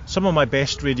 aye. Some of my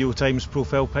best Radio Times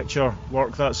profile picture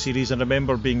work, that series, and I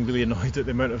remember being really annoyed at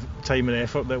the amount of time and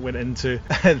effort that went into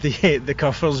the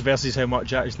covers versus how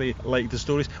much I actually liked the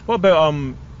stories. What about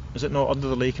is it not Under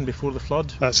the Lake and Before the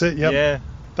Flood? That's it. Yep. Yeah.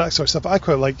 That sort of stuff. I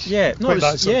quite like that sort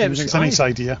of thing. It's a nice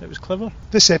idea. It was clever.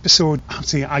 This episode, I'm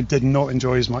saying, I did not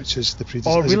enjoy as much as the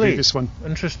previous one.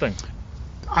 Interesting.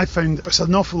 I found it's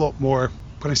an awful lot more,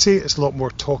 when I say it's a lot more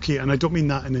talky, and I don't mean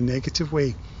that in a negative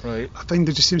way. Right. I find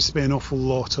there just seems to be an awful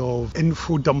lot of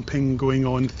info dumping going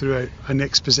on throughout an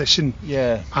exposition.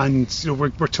 Yeah. And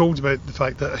we're told about the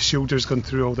fact that Ashildur's gone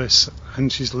through all this and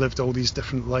she's lived all these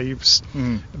different lives.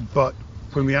 But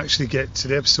when we actually get to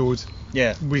the episode,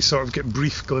 we sort of get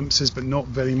brief glimpses, but not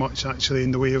very much actually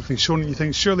in the way of things shown. You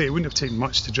think surely it wouldn't have taken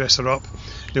much to dress her up,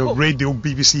 raid the old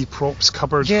BBC props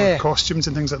cupboard for costumes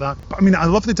and things like that. But I mean, I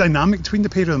love the dynamic between the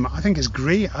pair of them. I think it's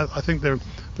great. I think they're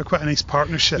quite a nice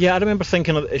partnership. Yeah, I remember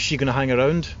thinking, is she going to hang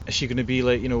around? Is she going to be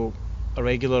like a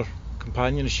regular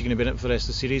companion? Is she going to be in it for the rest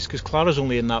of the series? Because Clara's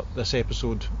only in this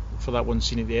episode for that one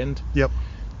scene at the end. Yep.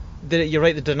 You're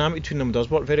right. The dynamic between them does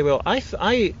work very well.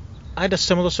 I had a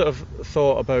similar sort of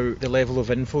thought about the level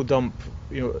of info dump,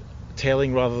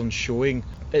 telling rather than showing.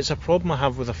 It's a problem I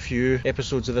have with a few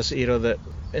episodes of this era, that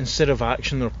instead of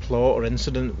action or plot or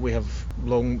incident, we have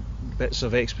long bits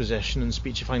of exposition and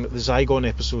speechifying. That the Zygon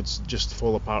episodes just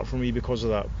fall apart for me because of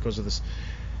that. Because of this,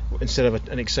 instead of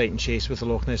an exciting chase with the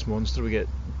Loch Ness Monster, we get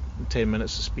 10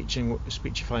 minutes of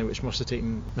speechifying, which must have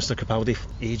taken Mr. Capaldi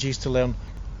ages to learn.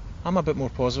 I'm a bit more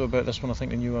positive about this one, I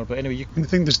think, than you are. But anyway, I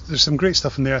think there's some great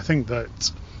stuff in there. I think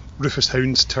that Rufus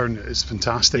Hound's turn is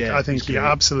fantastic. Yeah, I think he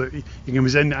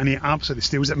comes in and he absolutely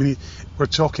steals it. I mean, we're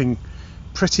talking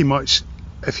pretty much,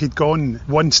 if he'd gone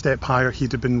one step higher,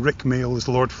 he'd have been Rick Mayall as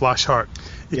Lord Flashheart.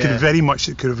 It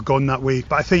could have gone that way.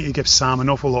 But I think he gives Sam an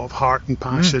awful lot of heart and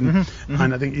passion,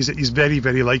 and I think he's very,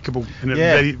 very likeable and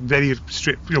very, very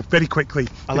straight, very quickly.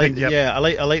 I like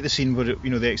the scene where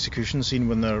the execution scene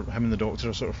when him and the Doctor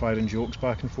are sort of firing jokes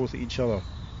back and forth at each other,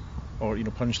 or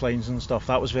punchlines and stuff.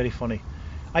 That was very funny.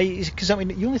 Because the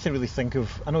only thing I really think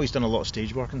of, I know he's done a lot of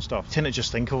stage work and stuff. I tend to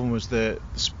just think of him as the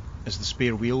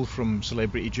spare wheel from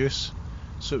Celebrity Juice.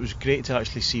 So it was great to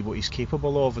actually see what he's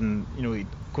capable of, and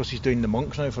of course he's doing the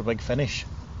Monk now for Big Finish,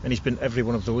 and he's been every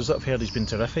one of those that I've heard. He's been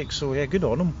terrific. So yeah, good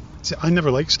on him. See, I never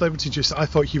liked Celebrity Juice. I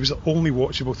thought he was the only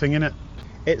watchable thing in it.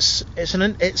 It's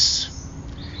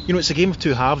a game of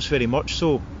two halves, very much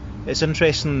so. It's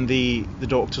interesting the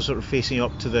Doctor sort of facing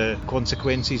up to the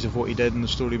consequences of what he did in the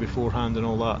story beforehand and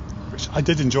all that. Which I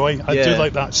did enjoy. I do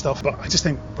like that stuff, but I just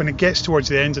think when it gets towards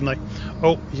the end and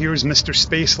here's Mr.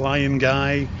 Space Lion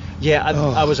guy. Yeah,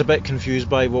 I was a bit confused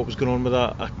by what was going on with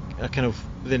that. I kind of,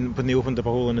 then when they opened up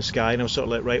a hole in the sky, and I was sort of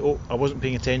like, right, I wasn't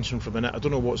paying attention for a minute. I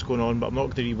don't know what's going on, but I'm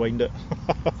not going to rewind it.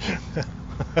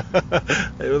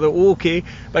 Okay,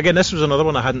 but again, this was another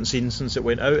one I hadn't seen since it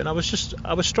went out, and I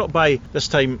was struck by this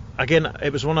time again.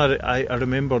 It was one I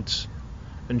remembered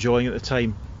enjoying at the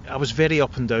time. I was very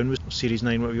up and down with Series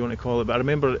 9, whatever you want to call it, but I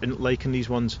remember liking these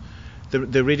ones.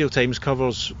 The Radio Times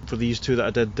covers for these two that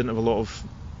I did didn't have a lot of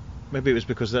Maybe it was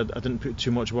because I didn't put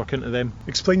too much work into them.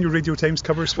 Explain your Radio Times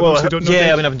covers for those who don't know.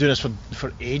 Yeah, I mean, I've been doing this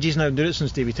for ages now. I've been doing it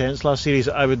since Davy Tennant's last series.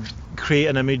 I would create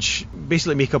an image,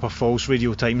 basically make up a false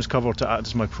Radio Times cover to act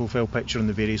as my profile picture on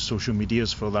the various social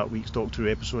medias for that week's Doctor Who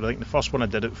episode. I think the first one I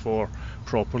did it for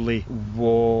properly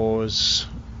was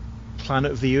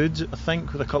Planet of the Ood, I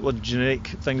think, with a couple of generic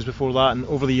things before that, and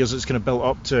over the years it's kind of built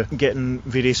up to getting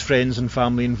various friends and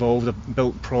family involved. I've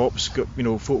built props,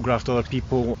 photographed other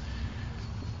people.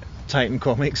 Titan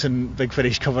Comics and Big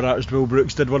Finish cover artist Will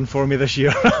Brooks did one for me this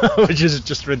year, which is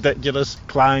just ridiculous.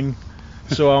 Clang.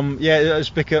 So it's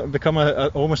become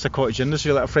almost a cottage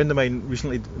industry. Like, a friend of mine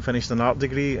recently finished an art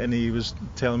degree, and he was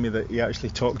telling me that he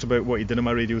actually talked about what he did in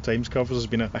my Radio Times covers has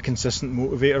been a consistent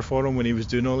motivator for him when he was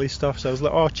doing all these stuff. So I was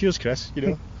like, oh, cheers, Chris.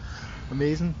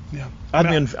 Amazing. Yeah. Add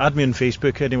me on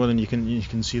Facebook, anyone, and you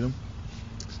can see them.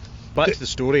 Back to the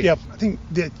story. Yeah, I think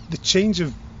the change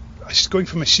of she's going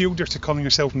from a shielder to calling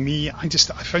herself me, I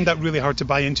found that really hard to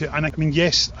buy into. And I mean,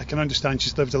 yes, I can understand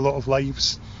she's lived a lot of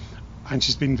lives and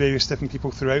she's been various different people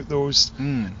throughout those.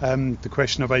 The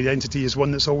question of identity is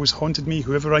one that's always haunted me.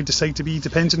 Whoever I decide to be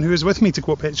depends on who is with me, to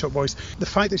quote Pet Shop Boys. The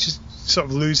fact that she's sort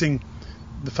of losing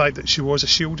the fact that she was a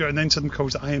shielder and then suddenly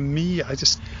calls it I am me,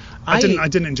 I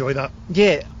didn't enjoy that.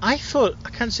 Yeah, I thought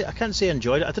I can't say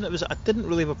enjoyed it. I didn't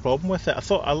really have a problem with it. I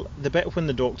thought the bit when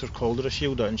the Doctor called her a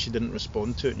shielder and she didn't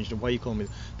respond to it, and she said, "Why are you calling me?"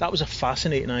 That was a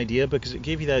fascinating idea, because it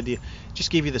gave you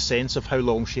the sense of how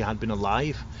long she had been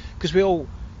alive. Because we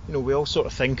all sort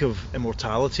of think of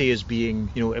immortality as being,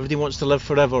 everybody wants to live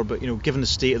forever, but given the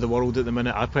state of the world at the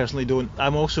minute, I personally don't.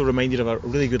 I'm also reminded of a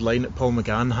really good line that Paul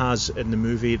McGann has in the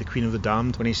movie The Queen of the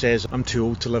Damned, when he says, "I'm too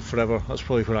old to live forever." That's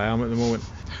probably where I am at the moment.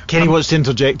 Kenny wants to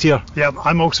interject here. Yeah,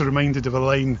 I'm also reminded of a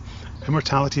line,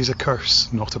 "Immortality is a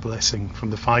curse, not a blessing," from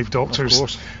the Five Doctors. Of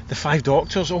course. The Five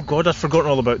Doctors? Oh God, I'd forgotten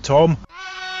all about Tom.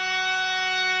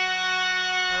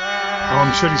 Oh,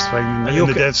 I'm sure he's fine in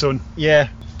the dead zone. Yeah.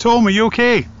 Tom, are you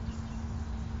okay?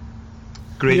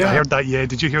 Great, Yeah. I heard that, yeah.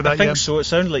 Did you hear that, I think so. It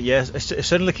sounded like, yes. It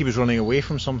sounded like he was running away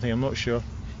from something. I'm not sure.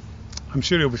 I'm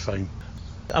sure he'll be fine.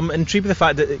 I'm intrigued with the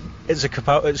fact that it's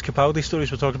Capaldi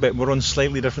stories we're talking about. We're on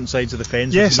slightly different sides of the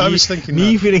fence. Yes, I was thinking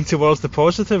me that. veering towards the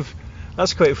positive.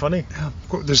 That's quite funny. Yeah.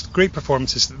 There's great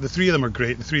performances. The three of them are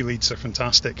great. The three leads are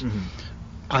fantastic.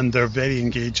 And they're very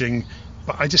engaging.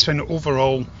 But I just found that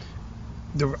overall,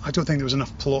 I don't think there was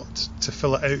enough plot to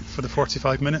fill it out for the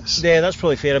 45 minutes. Yeah, that's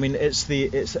probably fair. I mean, I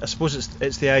suppose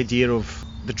it's the idea of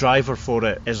the driver for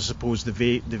it is, I suppose, the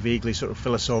vaguely sort of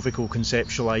philosophical,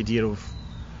 conceptual idea of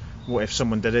what if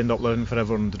someone did end up living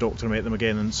forever and the Doctor met them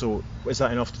again, and so is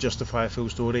that enough to justify a full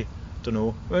story? Don't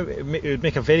know. It would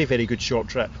make a very, very good short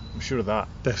trip. I'm sure of that.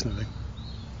 Definitely.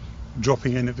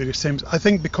 Dropping in at various times. I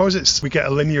think because we get a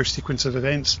linear sequence of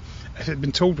events, if it had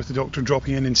been told with the Doctor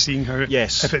dropping in and seeing her,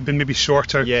 yes. If it had been maybe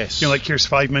shorter, yes. Like here's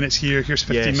 5 minutes here, here's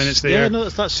 15 minutes there, yeah, no,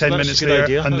 that's 10 minutes a good there,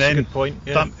 idea. and that's then a good point.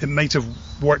 Yeah. That it might have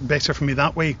worked better for me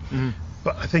that way.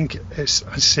 But I think it's,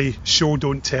 I say, show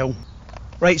don't tell.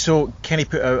 Right, so Kenny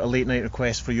put out a late night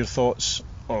request for your thoughts,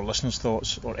 or listeners'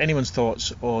 thoughts, or anyone's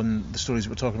thoughts on the stories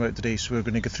we're talking about today, so we're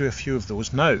going to go through a few of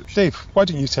those now. Dave, why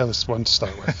don't you tell us one to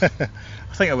start with?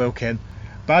 I think I will, Ken.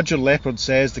 Badger Leopard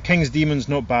says, "The King's Demon's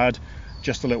not bad,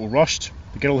 just a little rushed.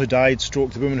 The girl who died,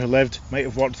 stroke the woman who lived, might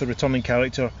have worked the returning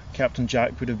character. Captain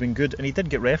Jack would have been good." And he did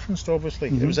get referenced, obviously.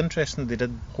 It was interesting they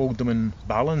did hold them in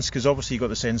balance, because obviously you got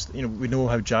the sense that, we know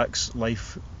how Jack's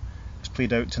life is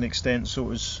played out to an extent, so it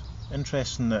was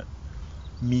interesting that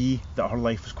her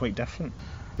life was quite different.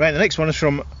 Right, the next one is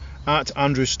from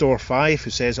 @AndrewStore5, who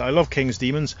says, "I love King's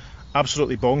Demons,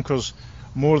 absolutely bonkers,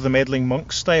 more the meddling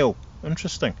monk style.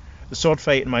 Interesting. The sword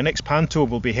fight in my next panto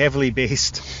will be heavily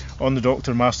based on the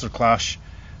Doctor Master clash.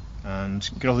 And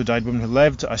Girl Who Died, Woman Who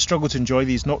Lived. I struggled to enjoy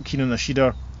these, not keen on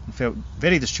Ashida, and felt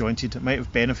very disjointed. It might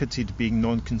have benefited being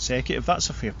non-consecutive." That's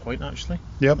a fair point, actually.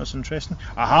 Yep. That's interesting.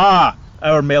 Aha!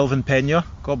 Our Melvin Pena.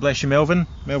 God bless you, Melvin.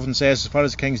 Melvin says, "As far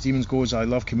as the King's Demons goes, I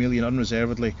love Chameleon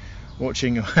unreservedly.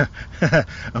 Watching a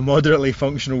moderately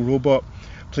functional robot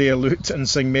play a lute and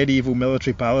sing medieval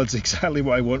military ballads, exactly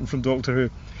what I want from Doctor Who.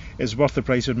 It's worth the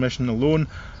price of admission alone."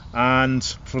 And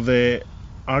for the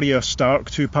Arya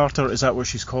Stark two-parter, is that what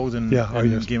she's called in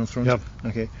Game of Thrones? Yep.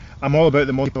 Okay. "I'm all about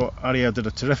the model. Arya did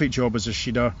a terrific job as a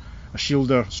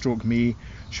shielder stroke me,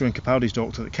 showing Capaldi's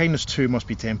Doctor that kindness too must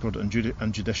be tempered and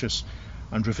judicious,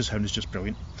 and Rufus Hound is just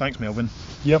brilliant." Thanks, Melvin.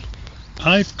 Yep.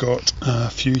 I've got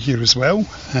a few here as well,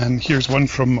 and here's one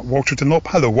from Walter Dunlop.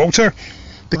 Hello, Walter.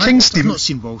 The King's I've Demons. not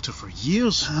seen Walter for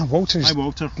years. Walter's. Hi,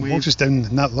 Walter. Wave. Walter's down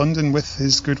in that London with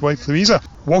his good wife Louisa.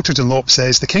 Walter Dunlop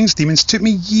says, the King's Demons took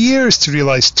me years to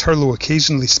realise Turlough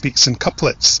occasionally speaks in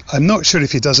couplets. I'm not sure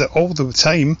if he does it all the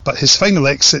time, but his final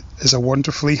exit is a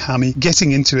wonderfully hammy,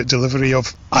 getting into it delivery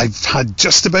of, I've had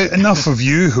just about enough of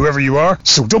you, whoever you are,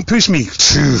 so don't push me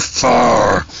too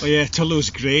far. Oh yeah, Turlough's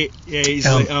great. Yeah, he's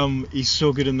he's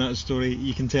so good in that story.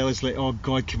 You can tell it's like, oh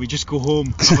God, can we just go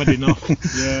home? I've had enough.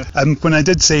 Yeah. When I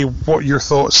did say, what are your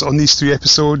thoughts on these 3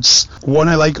 episodes? One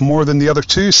I like more than the other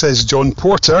 2, says John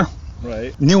Porter.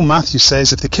 Right. Neil Matthews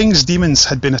says, if the King's Demons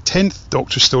had been a 10th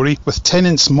Doctor story, with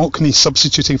Tennant's Mockney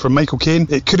substituting for Michael Caine,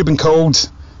 it could have been called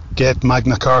Get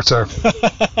Magna Carta.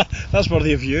 That's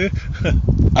worthy of you.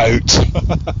 Out.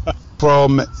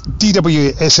 From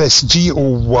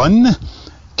DWSSG01,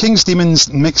 King's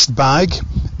Demons mixed bag,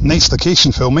 nice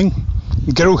location filming,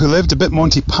 Girl Who Lived, a bit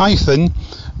Monty Python,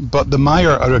 but the Mire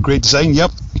are a great design.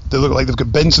 Yep, they look like they've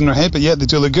got bends in their head, but yeah, they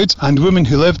do look good. And Woman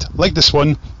Who Lived, like this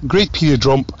one, great period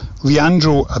romp.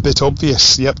 Leandro, a bit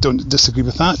obvious. Yep, don't disagree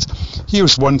with that.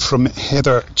 Here's one from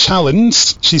Heather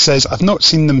Challens. She says, I've not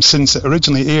seen them since it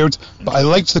originally aired, but I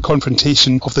liked the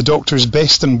confrontation of the Doctor's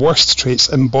best and worst traits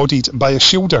embodied by a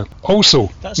shielder.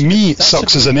 Also,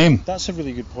 sucks as a name. That's a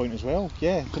really good point as well.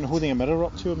 Yeah, kind of holding a mirror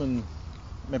up to him and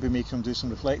maybe making him do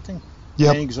some reflecting. Yep.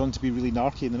 And then he goes on to be really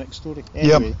narky in the next story.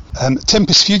 Anyway. Yep.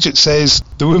 Tempest Fugit says,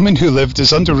 The Woman Who Lived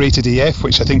is underrated AF,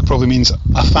 which I think probably means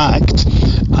a fact,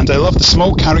 and I love the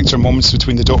small character moments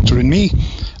between the Doctor and me.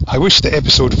 I wish the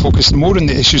episode focused more on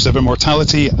the issues of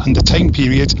immortality and the time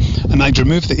period, and I'd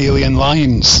remove the alien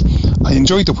lines. I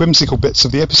enjoyed the whimsical bits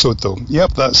of the episode though.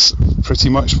 Yep, that's pretty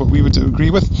much what we would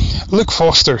agree with. Luke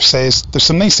Foster says, there's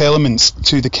some nice elements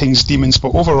to the King's Demons,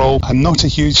 but overall I'm not a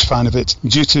huge fan of it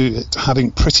due to it having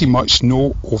pretty much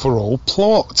no overall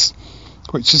plot,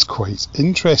 which is quite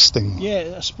interesting.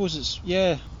 Yeah, I suppose it's,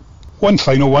 yeah. One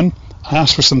final one. I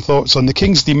asked for some thoughts on the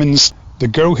King's Demons, the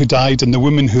Girl Who Died and the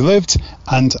Woman Who Lived,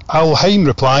 and Al Hine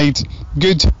replied,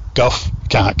 good guff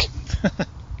cack.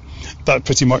 That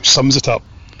pretty much sums it up.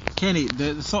 Kenny,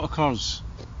 the thought occurs.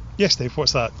 Yes, Dave,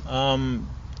 what's that?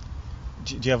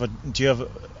 Do you have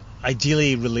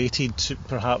ideally related to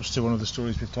perhaps to one of the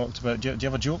stories we've talked about? Do you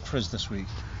have a joke for us this week?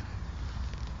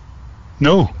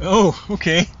 No. Oh,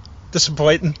 okay.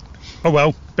 Disappointing. Oh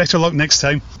well, better luck next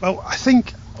time. Well, I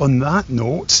think on that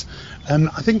note,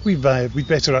 I think we'd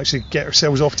better actually get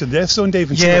ourselves off to the Death Zone, Dave,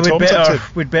 and see what Tom's up to.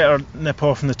 We'd better nip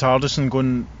off in the TARDIS and go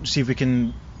and see if we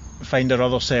can find our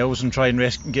other selves and try and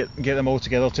get them all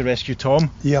together to rescue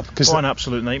Tom. Yeah, because what an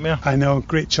absolute nightmare. I know,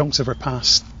 great chunks of our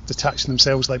past detaching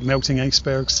themselves like melting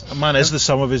icebergs. A man is the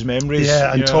sum of his memories.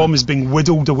 Yeah, and Tom is being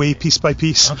whittled away piece by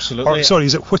piece. Absolutely. Or, sorry,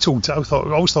 is it whittled? I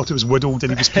always thought it was whittled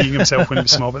and he was peeing himself when he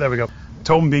was small, but there we go.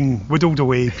 Tom being whittled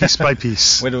away piece by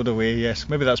piece. Whittled away, yes.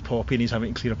 Maybe that's Poppy and he's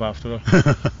having to clear up after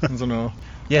her. I don't know.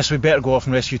 Yes, we better go off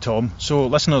and rescue Tom. So,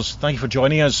 listeners, thank you for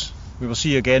joining us. We will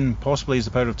see you again, possibly as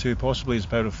the Power of 2, possibly as the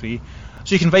Power of 3.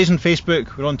 So you can find us on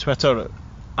Facebook, we're on Twitter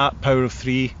at Power of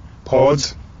 3 Pod,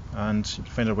 and you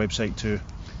can find our website too,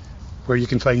 where you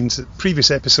can find previous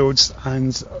episodes.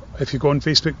 And if you go on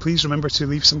Facebook, please remember to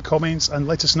leave some comments and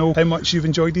let us know how much you've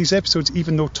enjoyed these episodes,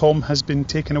 even though Tom has been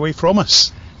taken away from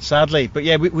us. Sadly, but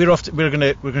yeah, we're off. We're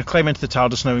gonna climb into the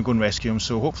TARDIS now and go and rescue him.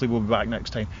 So hopefully we'll be back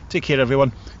next time. Take care,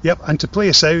 everyone. Yep, and to play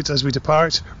us out as we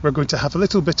depart, we're going to have a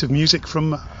little bit of music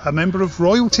from a member of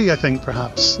royalty, I think,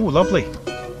 perhaps. Oh, lovely.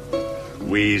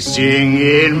 We sing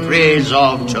in praise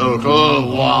of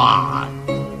total war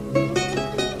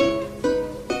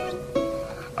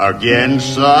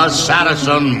against the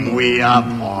Saracen we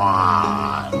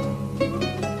abhor,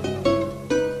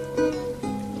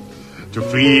 to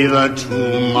free the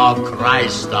tomb of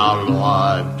Christ our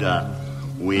Lord.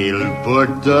 We'll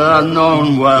put the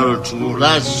known world to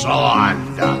the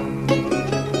sword.